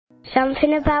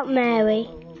Something about Mary,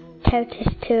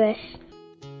 Totus2us.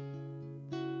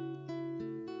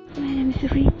 My name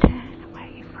is Rita. Where are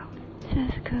you from?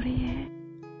 South Korea.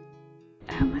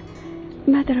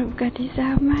 Mother of God is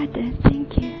our mother.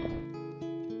 Thank you.